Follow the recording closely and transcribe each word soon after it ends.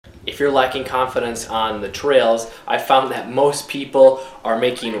you're lacking confidence on the trails, I found that most people are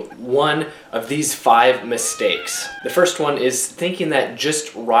making one of these 5 mistakes. The first one is thinking that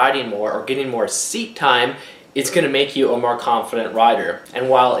just riding more or getting more seat time is going to make you a more confident rider. And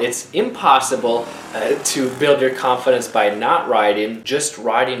while it's impossible to build your confidence by not riding, just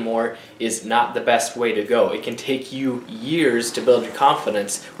riding more is not the best way to go. It can take you years to build your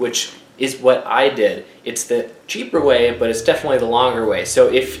confidence, which is what I did. It's the cheaper way, but it's definitely the longer way. So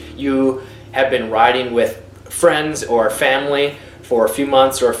if you have been riding with friends or family for a few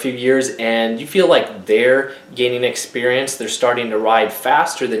months or a few years and you feel like they're gaining experience, they're starting to ride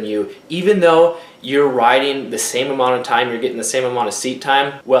faster than you, even though you're riding the same amount of time, you're getting the same amount of seat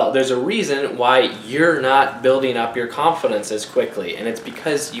time, well, there's a reason why you're not building up your confidence as quickly, and it's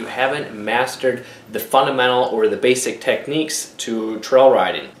because you haven't mastered the fundamental or the basic techniques to trail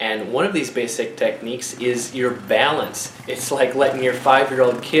riding. And one of these basic techniques is your balance. It's like letting your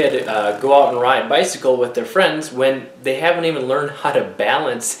 5-year-old kid go out and ride bicycle with their friends when they haven't even learned how to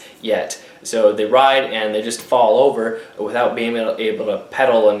balance yet. So they ride and they just fall over without being able to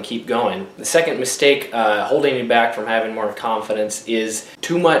pedal and keep going. The second mistake holding you back from having more confidence is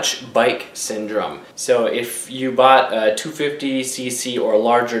too much bike syndrome. So if you bought a 250cc or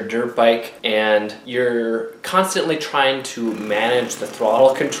larger dirt bike and you're constantly trying to manage the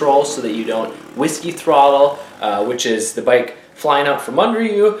throttle control so that you don't whiskey throttle, which is the bike flying out from under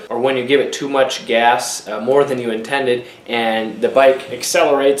you, or when you give it too much gas, more than you intended, and the bike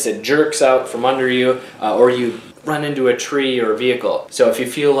accelerates, it jerks out from under you, or you run into a tree or a vehicle. So if you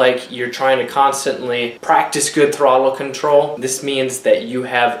feel like you're trying to constantly practice good throttle control, this means that you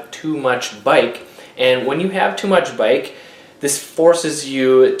have too much bike. And when you have too much bike, this forces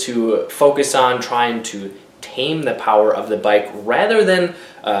you to focus on trying to tame the power of the bike rather than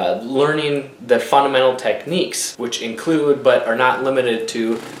learning the fundamental techniques, which include but are not limited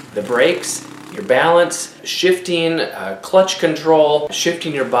to the brakes, your balance, shifting, clutch control,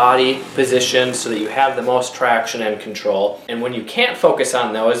 shifting your body position so that you have the most traction and control. And when you can't focus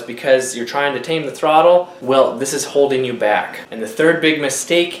on those because you're trying to tame the throttle, well, this is holding you back. And the third big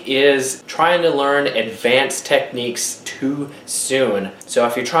mistake is trying to learn advanced techniques too soon. So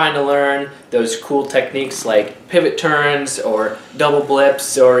if you're trying to learn those cool techniques like pivot turns or double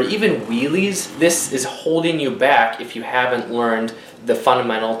blips or even wheelies, this is holding you back if you haven't learned the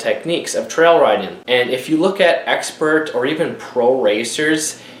fundamental techniques of trail riding. And if you look at expert or even pro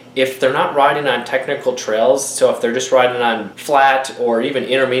racers, if they're not riding on technical trails, so if they're just riding on flat or even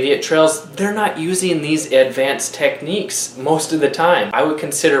intermediate trails, they're not using these advanced techniques most of the time. I would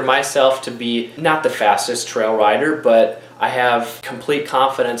consider myself to be not the fastest trail rider, but I have complete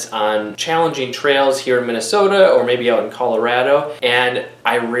confidence on challenging trails here in Minnesota or maybe out in Colorado, and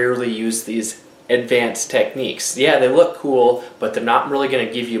I rarely use these advanced techniques. Yeah, they look cool, but they're not really going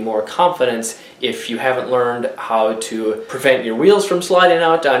to give you more confidence if you haven't learned how to prevent your wheels from sliding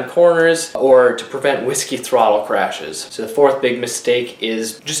out on corners or to prevent whiskey throttle crashes. So the fourth big mistake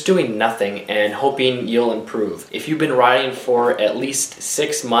is just doing nothing and hoping you'll improve. If you've been riding for at least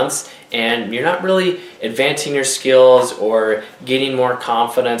 6 months and you're not really advancing your skills or getting more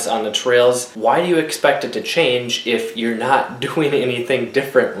confidence on the trails, why do you expect it to change if you're not doing anything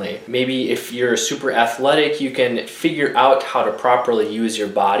differently? Maybe if you're super athletic, you can figure out how to properly use your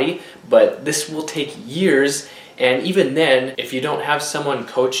body, but this will take years, and even then, if you don't have someone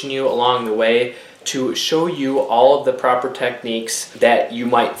coaching you along the way to show you all of the proper techniques that you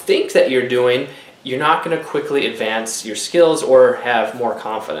might think that you're doing, you're not going to quickly advance your skills or have more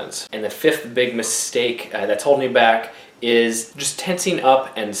confidence. And the fifth big mistake that's holding you back is just tensing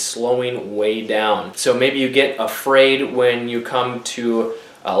up and slowing way down. So maybe you get afraid when you come to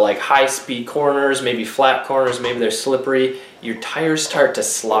like high-speed corners, maybe flat corners, maybe they're slippery. Your tires start to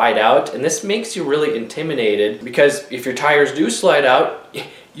slide out, and this makes you really intimidated because if your tires do slide out,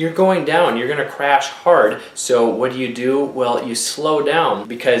 you're going down, you're going to crash hard. So what do? Well, you slow down,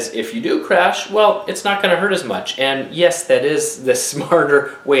 because if you do crash, well, it's not going to hurt as much. And yes, that is the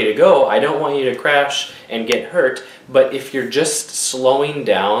smarter way to go. I don't want you to crash and get hurt, but if you're just slowing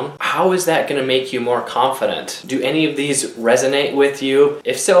down, how is that going to make you more confident? Do any of these resonate with you?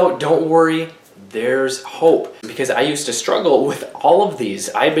 If so, don't worry. There's hope, because I used to struggle with all of these.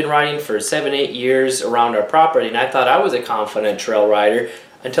 I've been riding for 7-8 years around our property, and I thought I was a confident trail rider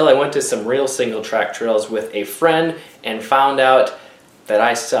until I went to some real single track trails with a friend and found out that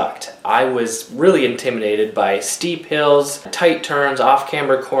I sucked. I was really intimidated by steep hills, tight turns,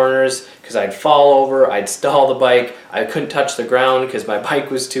 off-camber corners, because I'd fall over, I'd stall the bike, I couldn't touch the ground because my bike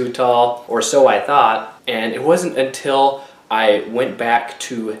was too tall, or so I thought. And it wasn't until I went back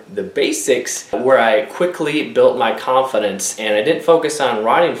to the basics where I quickly built my confidence, and I didn't focus on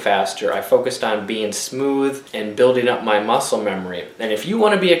riding faster. I focused on being smooth and building up my muscle memory. And if you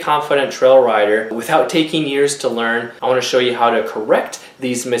want to be a confident trail rider without taking years to learn, I want to show you how to correct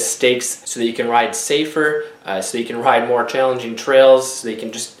these mistakes so that you can ride safer, so you can ride more challenging trails, so you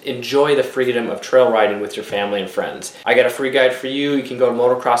can just enjoy the freedom of trail riding with your family and friends. I got a free guide for you. You can go to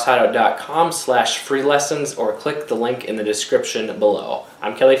motocrosshideout.com/free lessons or click the link in the description below.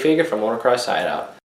 I'm Kelly Fager from Motocross Hideout.